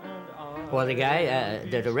 Well, the guy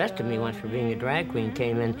that arrested me once for being a drag queen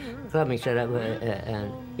came in the club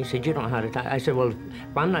and he said, you don't know how to tie. I said, well,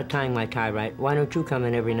 if I'm not tying my tie right, why don't you come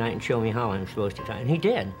in every night and show me how I'm supposed to tie? And he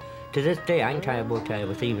did. To this day, I can tie a bow tie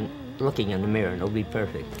with even looking in the mirror and it'll be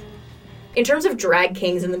perfect. In terms of drag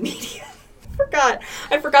kings in the media,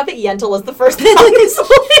 I forgot that Yentl was the first thing on this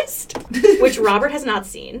list, which Robert has not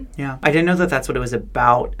seen. Yeah. I didn't know that that's what it was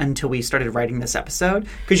about until we started writing this episode.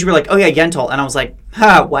 Because you were like, oh yeah, Yentl. And I was like,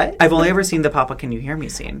 huh, what? I've only ever seen the Papa Can You Hear Me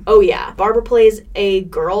scene. Oh yeah. Barbara plays a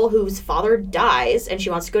girl whose father dies and she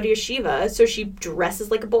wants to go to yeshiva, so she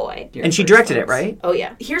dresses like a boy. And she directed it, right? Oh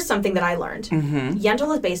yeah. Here's something that I learned.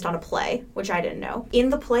 Yentl is based on a play, which I didn't know. In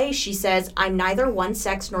the play, she says, I'm neither one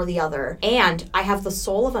sex nor the other, and I have the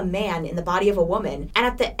soul of a man in the body of a woman. And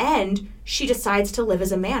at the end, she decides to live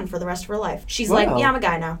as a man for the rest of her life. She's like, Whoa. yeah, I'm a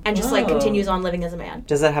guy now. And just like continues on living as a man.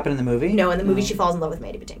 Does that happen in the movie? No, in the movie she falls in love with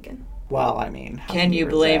Mandy Patinkin. Well, I mean, how Can you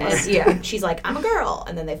blame resist? her? Yeah, she's like, I'm a girl,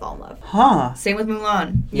 and then they fall in love. Huh. Same with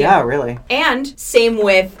Mulan. Yeah, really. And same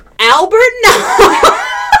with Albert Nobbs.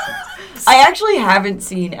 I actually haven't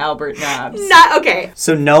seen Albert Nobbs. Not okay.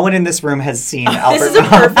 So no one in this room has seen Albert This is a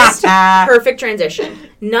Nobbs. perfect transition.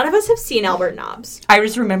 None of us have seen Albert Nobbs. I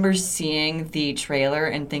just remember seeing the trailer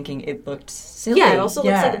and thinking it looked silly. Yeah, it also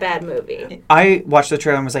looks like a bad movie. I watched the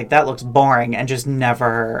trailer and was like, that looks boring, and just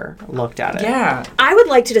never looked at it. Yeah. I would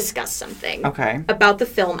like to discuss something Okay. about the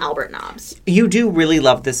film Albert Nobbs. You do really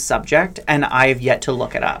love this subject, and I've yet to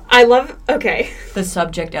look it up. I love, okay. The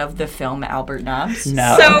subject of the film Albert Nobbs.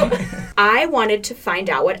 No. So, I wanted to find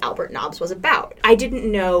out what Albert Nobbs was about. I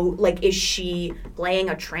didn't know, like, is she playing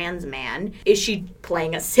a trans man? Is she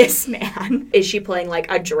playing a cis man? Is she playing,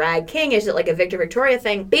 like, a drag king? Is it, like, a Victor Victoria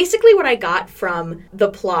thing? Basically, what I got from the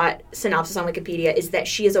plot synopsis on Wikipedia is that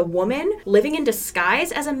she is a woman living in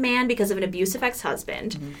disguise as a man because of an abusive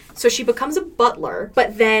ex-husband. Mm-hmm. So she becomes a butler,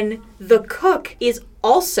 but then the cook is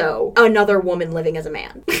also another woman living as a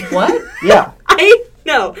man. What? Yeah. I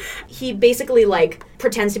know. He basically, like,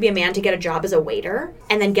 pretends to be a man to get a job as a waiter,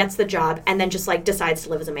 and then gets the job, and then just, like, decides to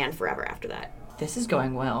live as a man forever after that. This is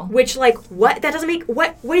going well. Which, like, what? That doesn't make...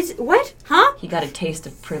 What? What? Huh? He got a taste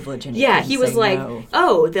of privilege and Yeah, he was like, no.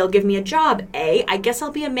 oh, they'll give me a job, eh? I guess I'll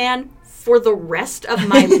be a man for the rest of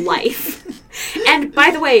my life. And, by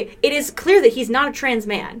the way, it is clear that he's not a trans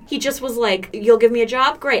man. He just was like, you'll give me a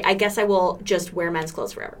job? Great. I guess I will just wear men's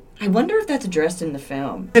clothes forever. I wonder if that's addressed in the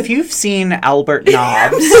film. If you've seen Albert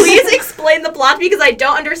Nobbs... Please explain the plot because I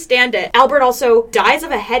don't understand it. Albert also dies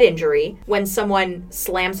of a head injury when someone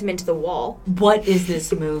slams him into the wall. What is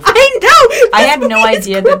this movie? I know! I had no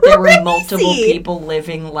idea that there were crazy. multiple people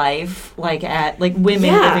living life, like women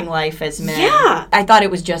Yeah. living life as men. Yeah. I thought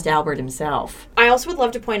it was just Albert himself. I also would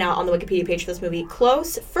love to point out on the Wikipedia page for this movie,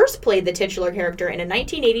 Close first played the titular character in a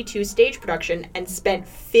 1982 stage production and spent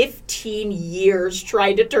 15 years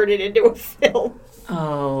trying to turn it into a film.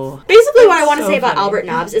 Oh. Basically, what I That's want to so say about funny. Albert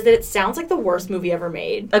Nobbs is that it sounds like the worst movie ever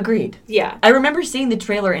made. Agreed. Yeah. I remember seeing the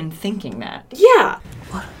trailer and thinking that. Yeah.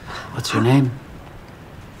 What's your name?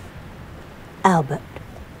 Albert.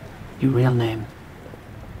 Your real name?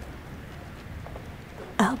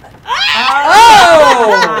 Albert.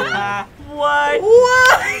 Oh! What?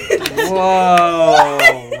 Whoa.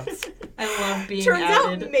 I love being Turns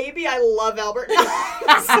outed. out maybe I love Albert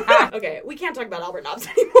Nobbs. Okay, we can't talk about Albert Nobbs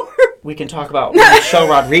anymore. We can talk about Michelle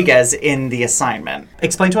Rodriguez in The Assignment.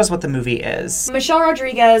 Explain to us what the movie is. Michelle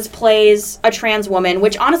Rodriguez plays a trans woman,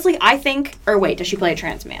 which honestly I think... Or wait, does she play a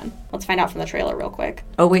trans man? Let's find out from the trailer real quick.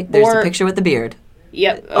 Oh, wait, there's Or- the picture with the beard.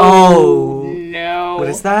 Yep. Oh. No. What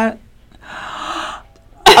is that?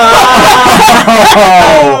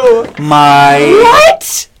 Oh my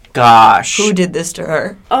What? gosh. Who did this to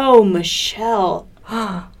her? Oh, Michelle.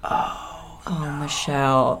 Oh,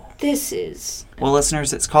 Michelle. This is... Well,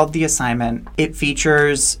 listeners, it's called The Assignment. It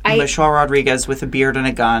features I- Michelle Rodriguez with a beard and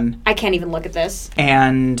a gun. I can't even look at this.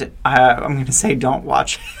 And I'm going to say don't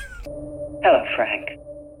watch it. Hello, Frank.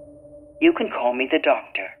 You can call me the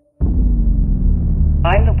doctor.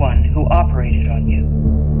 I'm the one who operated on you.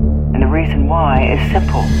 And the reason why is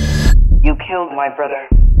simple. You killed my brother.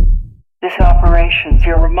 This operation's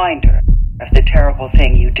your reminder of the terrible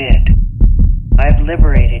thing you did. I've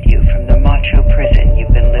liberated you from the macho prison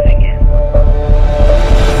you've been living in.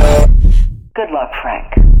 Good luck,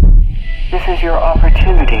 Frank. This is your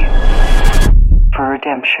opportunity for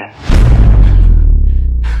redemption.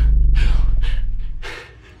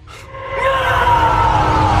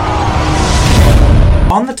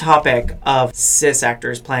 On the topic of cis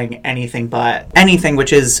actors playing anything but anything,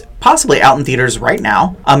 which is possibly out in theaters right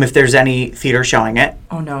now, if there's any theater showing it.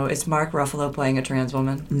 Oh no, is Mark Ruffalo playing a trans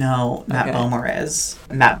woman? No, Matt Okay. Bomer is.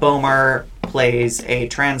 Matt Bomer plays a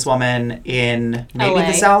trans woman in maybe LA.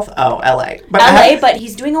 the South. Oh, LA. But LA, but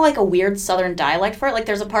he's doing like a weird southern dialect for it. Like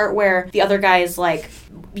there's a part where the other guy is like,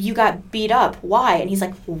 you got beat up. Why? And he's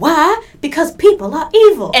like, why? Because people are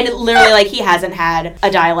evil. And it literally, like, he hasn't had a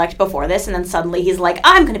dialect before this, and then suddenly he's like,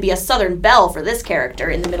 I'm going to be a Southern belle for this character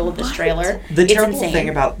in the middle of this trailer. The It's terrible insane. thing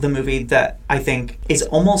about the movie that I think is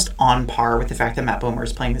almost on par with the fact that Matt Bomer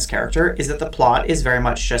is playing this character is that the plot is very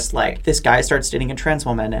much just like this guy starts dating a trans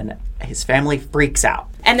woman and his family freaks out.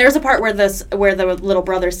 And there's a part where the little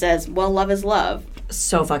brother says, well, love is love.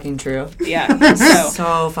 So fucking true. Yeah.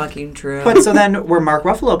 So fucking true. But so then where Mark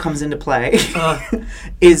Ruffalo comes into play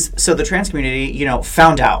is, so the trans community,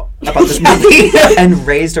 found out about this movie and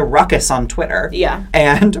raised a ruckus on Twitter. Yeah.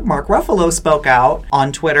 And Mark Ruffalo spoke out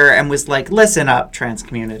on Twitter and was like, listen up, trans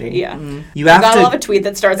community. Yeah. You have gotta to love a tweet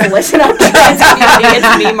that starts, listen up, trans community.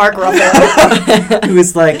 It's me, Mark Ruffalo. who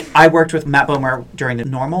was like, I worked with Matt Bomer during The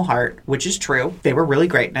Normal Heart, which is true. They were really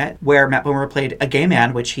great in it, where Matt Bomer played a gay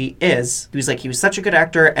man, which he is. He was like, he was such a good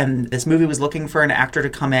actor, and this movie was looking for an actor to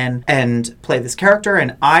come in and play this character,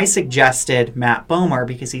 and I suggested Matt Bomer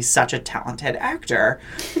because he's such a talented actor.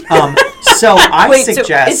 So I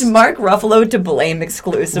suggest... So is Mark Ruffalo to blame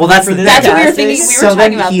exclusively that's for this? That's what we were casting? thinking. We were so talking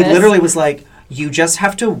then about he this. literally was like, you just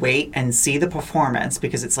have to wait and see the performance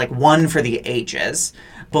because it's like one for the ages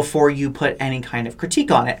before you put any kind of critique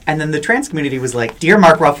on it. And then the trans community was like, dear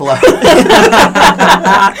Mark Ruffalo.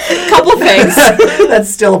 Couple things. That's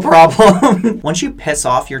still a problem. Once you piss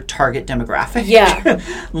off your target demographic, Yeah.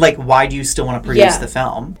 like, why do you still want to produce the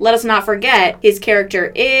film? Let us not forget, his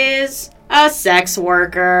character is a sex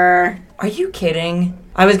worker. Are you kidding?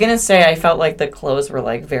 I was going to say I felt like the clothes were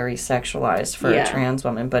like very sexualized for Yeah. a trans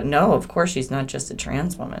woman, but no, of course she's not just a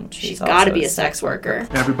trans woman. She's also got to be a sex worker.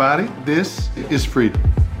 Everybody, this is Frida.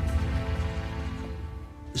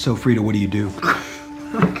 So, Frida, what do you do?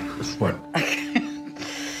 What?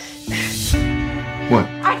 What?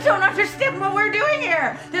 I don't understand what we're doing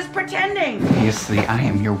here. This pretending. You see, I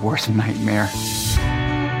am your worst nightmare.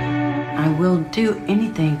 I will do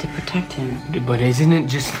anything to protect him. But isn't it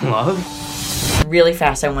just love? Really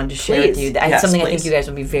fast, I wanted to share with you. That's Yes, something I please. think you guys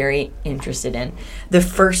will be very interested in. The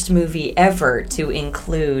first movie ever to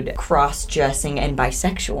include cross-dressing and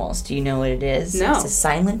bisexuals. Do you know what it is? No. It's a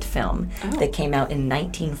silent film that came out in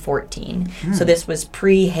 1914. So this was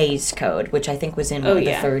pre-Hays Code, which I think was in the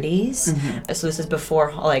 30s. So this is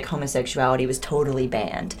before like homosexuality was totally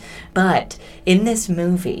banned. But in this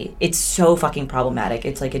movie, it's so fucking problematic.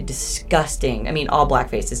 It's like a disgusting. I mean, all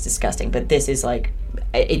blackface is disgusting, but this is like.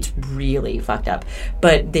 It's really fucked up.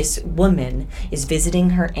 But this woman is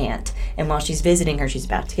visiting her aunt, and while she's visiting her, she's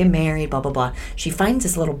about to get married, blah, blah, blah. She finds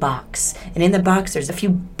this little box, and in the box there's a few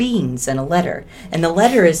beans and a letter. And the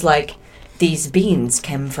letter is like, these beans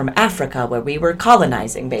came from Africa where we were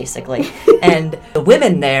colonizing, basically. And the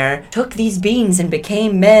women there took these beans and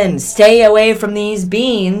became men. Stay away from these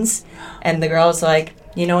beans. And the girl's like,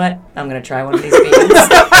 you know what? I'm going to try one of these beans.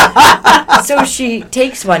 So she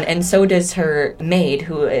takes one, and so does her maid,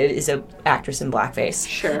 who is an actress in blackface.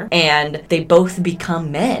 Sure. And they both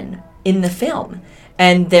become men in the film.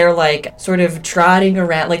 And they're like sort of trotting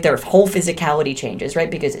around, like their whole physicality changes, right?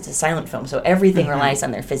 Because it's a silent film, so everything relies on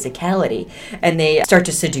their physicality. And they start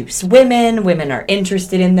to seduce women. Women are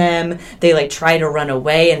interested in them. They like try to run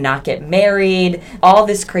away and not get married. All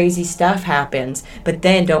this crazy stuff happens. But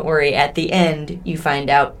then, don't worry, at the end, you find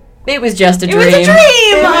out it was just a dream. It was a dream!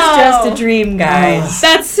 It was just a dream, guys.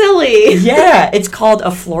 That's silly. Yeah, it's called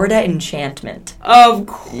A Florida Enchantment. Of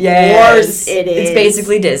course it is. It's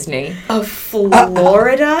basically Disney. A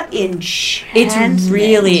Florida Enchantment. It's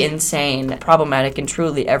really insane, problematic in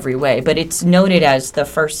truly every way, but it's noted as the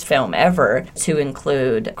first film ever to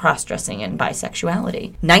include cross-dressing and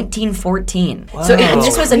bisexuality. 1914. So and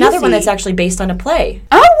this was another one that's actually based on a play.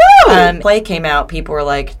 Oh, wow! Play came out, people were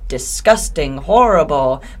like, disgusting,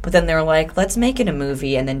 horrible, but then they were like, let's make it a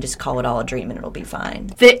movie and then just call it all a dream and it'll be fine.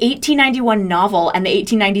 The 1891 novel and the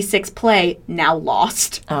 1896 play now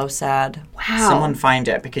lost. Oh, sad. Wow. Someone find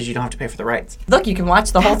it because you don't have to pay for the rights. Look, you can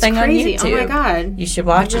watch the whole That's thing crazy. on YouTube. Oh my god. You should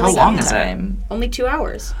watch it How long is it? sometime. Only 2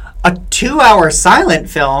 hours. A 2-hour silent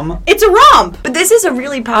film. It's a romp! But this is a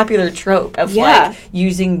really popular trope of Yeah. like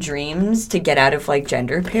using dreams to get out of like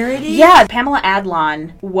gender parody. Yeah, Pamela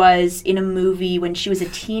Adlon was in a movie when she was a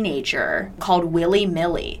teenager called Willy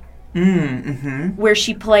Millie. Where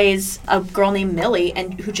she plays a girl named Millie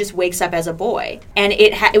and who just wakes up as a boy. And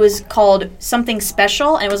it was called Something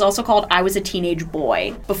Special, and it was also called I Was a Teenage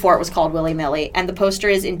Boy before it was called Willy Millie. And the poster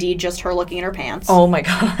is indeed just her looking in her pants. Oh my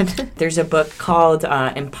god. There's a book called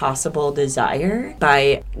Impossible Desire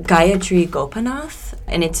by Gayatri Gopinath.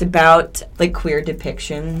 And it's about like queer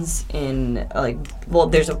depictions in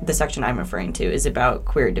the section I'm referring to is about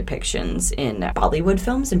queer depictions in Bollywood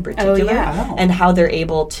films in particular. And how they're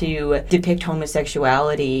able to depict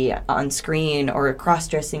homosexuality on screen or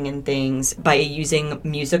cross-dressing in things by using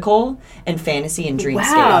musical and fantasy and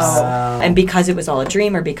dreamscapes. Wow. And because it was all a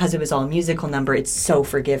dream or because it was all a musical number, it's so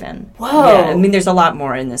forgiven. Whoa. Yeah, I mean, there's a lot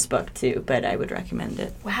more in this book too, but I would recommend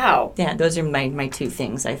it. Wow. Yeah, those are my two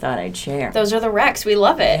things I thought I'd share. Those are the Recs. We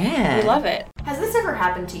love it. Yeah. We love it. Has this ever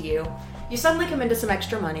happened to you? You suddenly come into some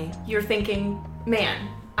extra money. You're thinking, man,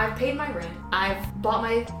 I've paid my rent, I've bought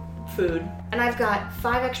my food, and I've got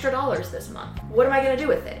 $5 extra this month. What am I gonna do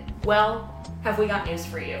with it? Well, have we got news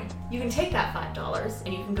for you. You can take that $5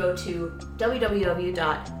 and you can go to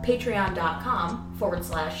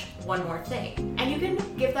www.patreon.com/onemorething. And you can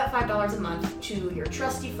give that $5 a month to your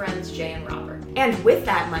trusty friends, Jay and Robert. And with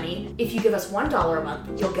that money, if you give us $1 a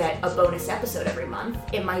month, you'll get a bonus episode every month.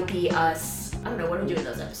 It might be us, I don't know, what do we do in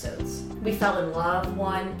those episodes? We fell in love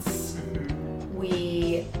once.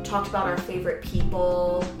 We talked about our favorite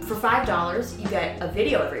people. For $5, you get a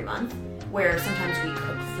video every month where sometimes we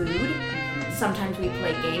cook food, sometimes we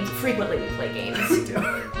play games. Frequently we play games.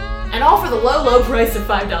 And all for the low, low price of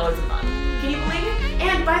 $5 a month. Can you believe it?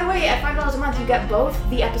 And by the way, at $5 a month, you get both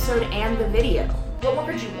the episode and the video. What more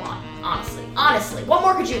could you want? Honestly. Honestly, what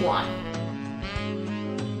more could you want?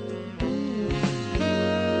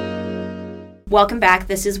 Welcome back.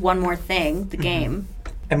 This is One More Thing, the game.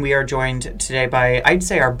 And we are joined today by, I'd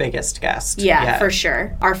say, our biggest guest. Yeah, for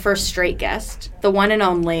sure. Our first straight guest. The one and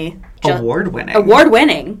only... Award-winning.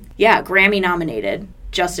 Award-winning. Yeah, Grammy-nominated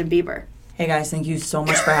Justin Bieber. Hey, guys. Thank you so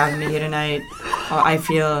much for having me here tonight. I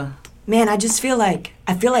feel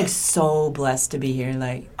so blessed to be here.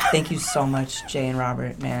 Like, thank you so much, Jay and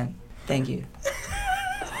Robert, man. Thank you.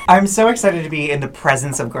 I'm so excited to be in the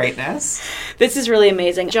presence of greatness. This is really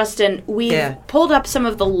amazing. Justin, we've pulled up some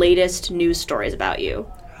of the latest news stories about you.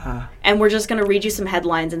 And we're just going to read you some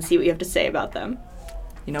headlines and see what you have to say about them.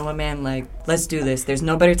 You know what, man? Like, let's do this. There's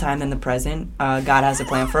no better time than the present. God has a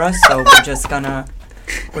plan for us, so we're just gonna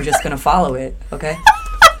follow it, okay?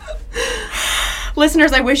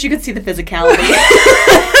 Listeners, I wish you could see the physicality.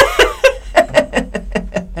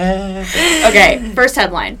 Okay, first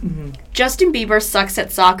headline. Mm-hmm. Justin Bieber sucks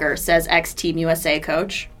at soccer, says ex-Team USA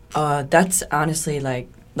coach. That's honestly, like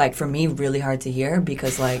for me, really hard to hear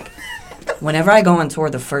because, like, whenever I go on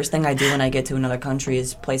tour, the first thing I do when I get to another country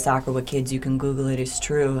is play soccer with kids. You can Google it. It's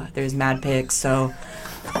true. There's mad pics. So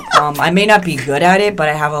I may not be good at it, but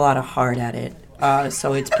I have a lot of heart at it.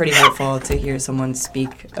 So it's pretty hurtful to hear someone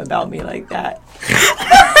speak about me like that.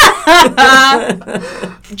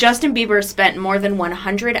 Justin Bieber spent more than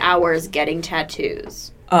 100 hours getting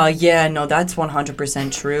tattoos. Yeah, no, that's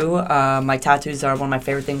 100% true. My tattoos are one of my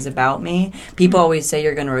favorite things about me. People always say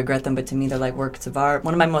you're going to regret them, but to me they're like works of art.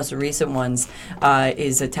 One of my most recent ones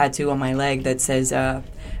is a tattoo on my leg that says,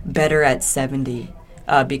 better at 70,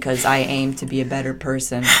 because I aim to be a better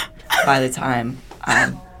person by the time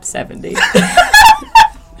I'm 70.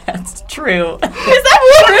 That's true. Is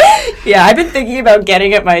that true? Yeah, I've been thinking about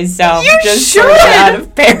getting it myself. You just should! Sort of out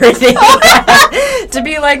of parody. To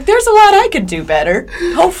be like, there's a lot I could do better.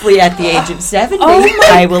 Hopefully at the age of 70,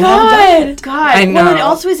 I will have done it. God. I know. Well, it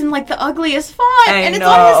also is in like the ugliest font. And it's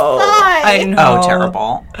on his thigh. I know. Oh,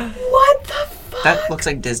 terrible. What the fuck? That looks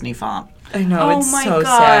like Disney font. I know, it's so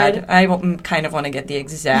sad. I kind of want to get the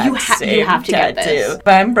exact same you have to tattoo. Get this.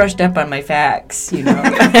 But I'm brushed up on my facts, you know.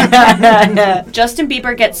 Justin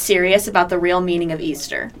Bieber gets serious about the real meaning of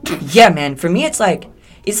Easter. Yeah, man. For me, it's like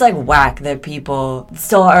whack that people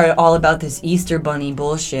still are all about this Easter bunny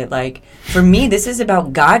bullshit. Like, for me, this is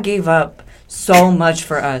about God gave up so much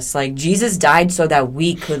for us. Like, Jesus died so that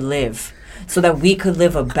we could live. So that we could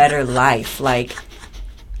live a better life. Like,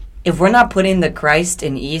 if we're not putting the Christ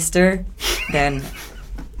in Easter, then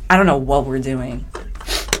I don't know what we're doing.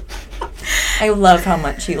 I love how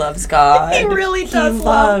much he loves God. He really does He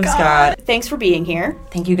loves God. Thanks for being here.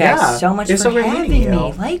 Thank you guys so much for having me.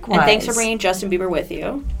 Likewise. And thanks for bringing Justin Bieber with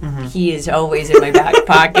you. Mm-hmm. He is always in my back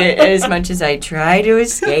pocket as much as I try to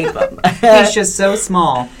escape him. He's just so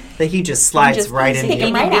small that he just slides right into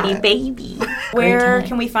you. Right baby. Where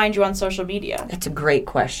can we find you on social media? That's a great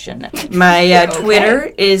question. My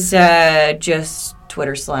Twitter is just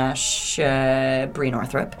Twitter/Bree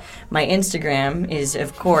Northrup. My Instagram is,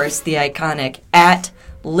 of course, the iconic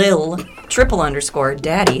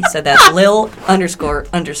 @Lil__Daddy. So that's Lil___Daddy.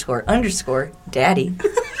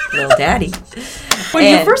 Lil Daddy. When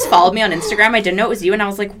you first followed me on Instagram, I didn't know it was you, and I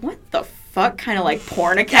was like, what the fuck kind of like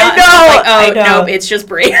porn account? I know. Nope, it's just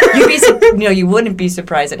Bree. You wouldn't be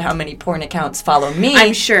surprised at how many porn accounts follow me.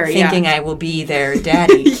 I'm sure, thinking I will be their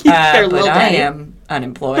daddy. Their but little daddy. I am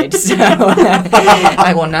unemployed, so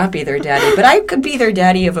I will not be their daddy. But I could be their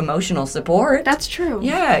daddy of emotional support. That's true.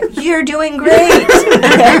 Yeah, you're doing great.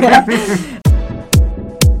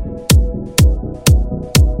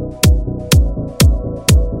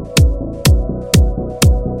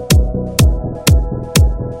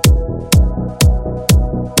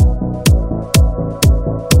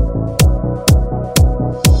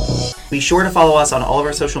 Be sure to follow us on all of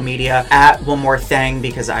our social media @OneMoreThing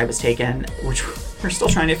because I was taken, which We're still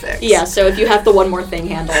trying to fix. Yeah, so if you have the one more thing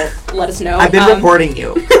handle, let us know. I've been reporting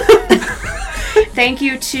you. Thank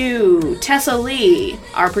you to Tessa Lee,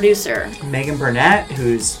 our producer. Megan Burnett,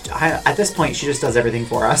 who's, at this point, she just does everything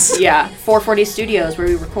for us. Yeah, 440 Studios, where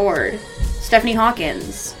we record. Stephanie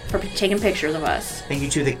Hawkins, for taking pictures of us. Thank you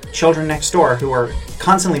to the children next door who are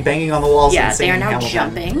constantly banging on the walls and Yeah, they singing are now Hamilton.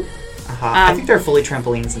 jumping. I think there are fully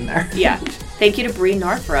trampolines in there. Yeah. Thank you to Bree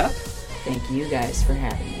Northrup. Thank you guys for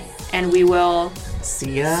having me. And we will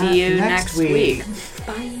see you next week.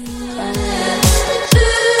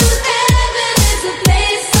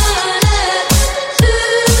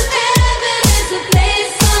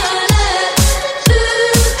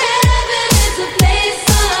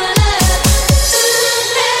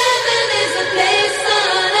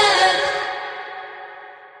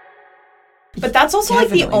 But that's also like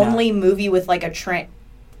the only movie with like a train.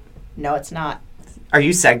 No, it's not. Are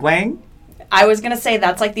you segueing? I was going to say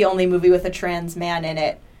that's like the only movie with a trans man in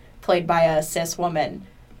it, played by a cis woman.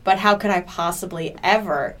 But how could I possibly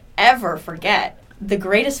ever forget the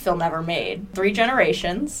greatest film ever made, Three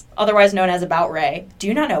Generations, otherwise known as About Ray. Do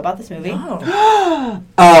you not know about this movie?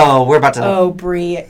 Oh, we're about to... Oh, Brie,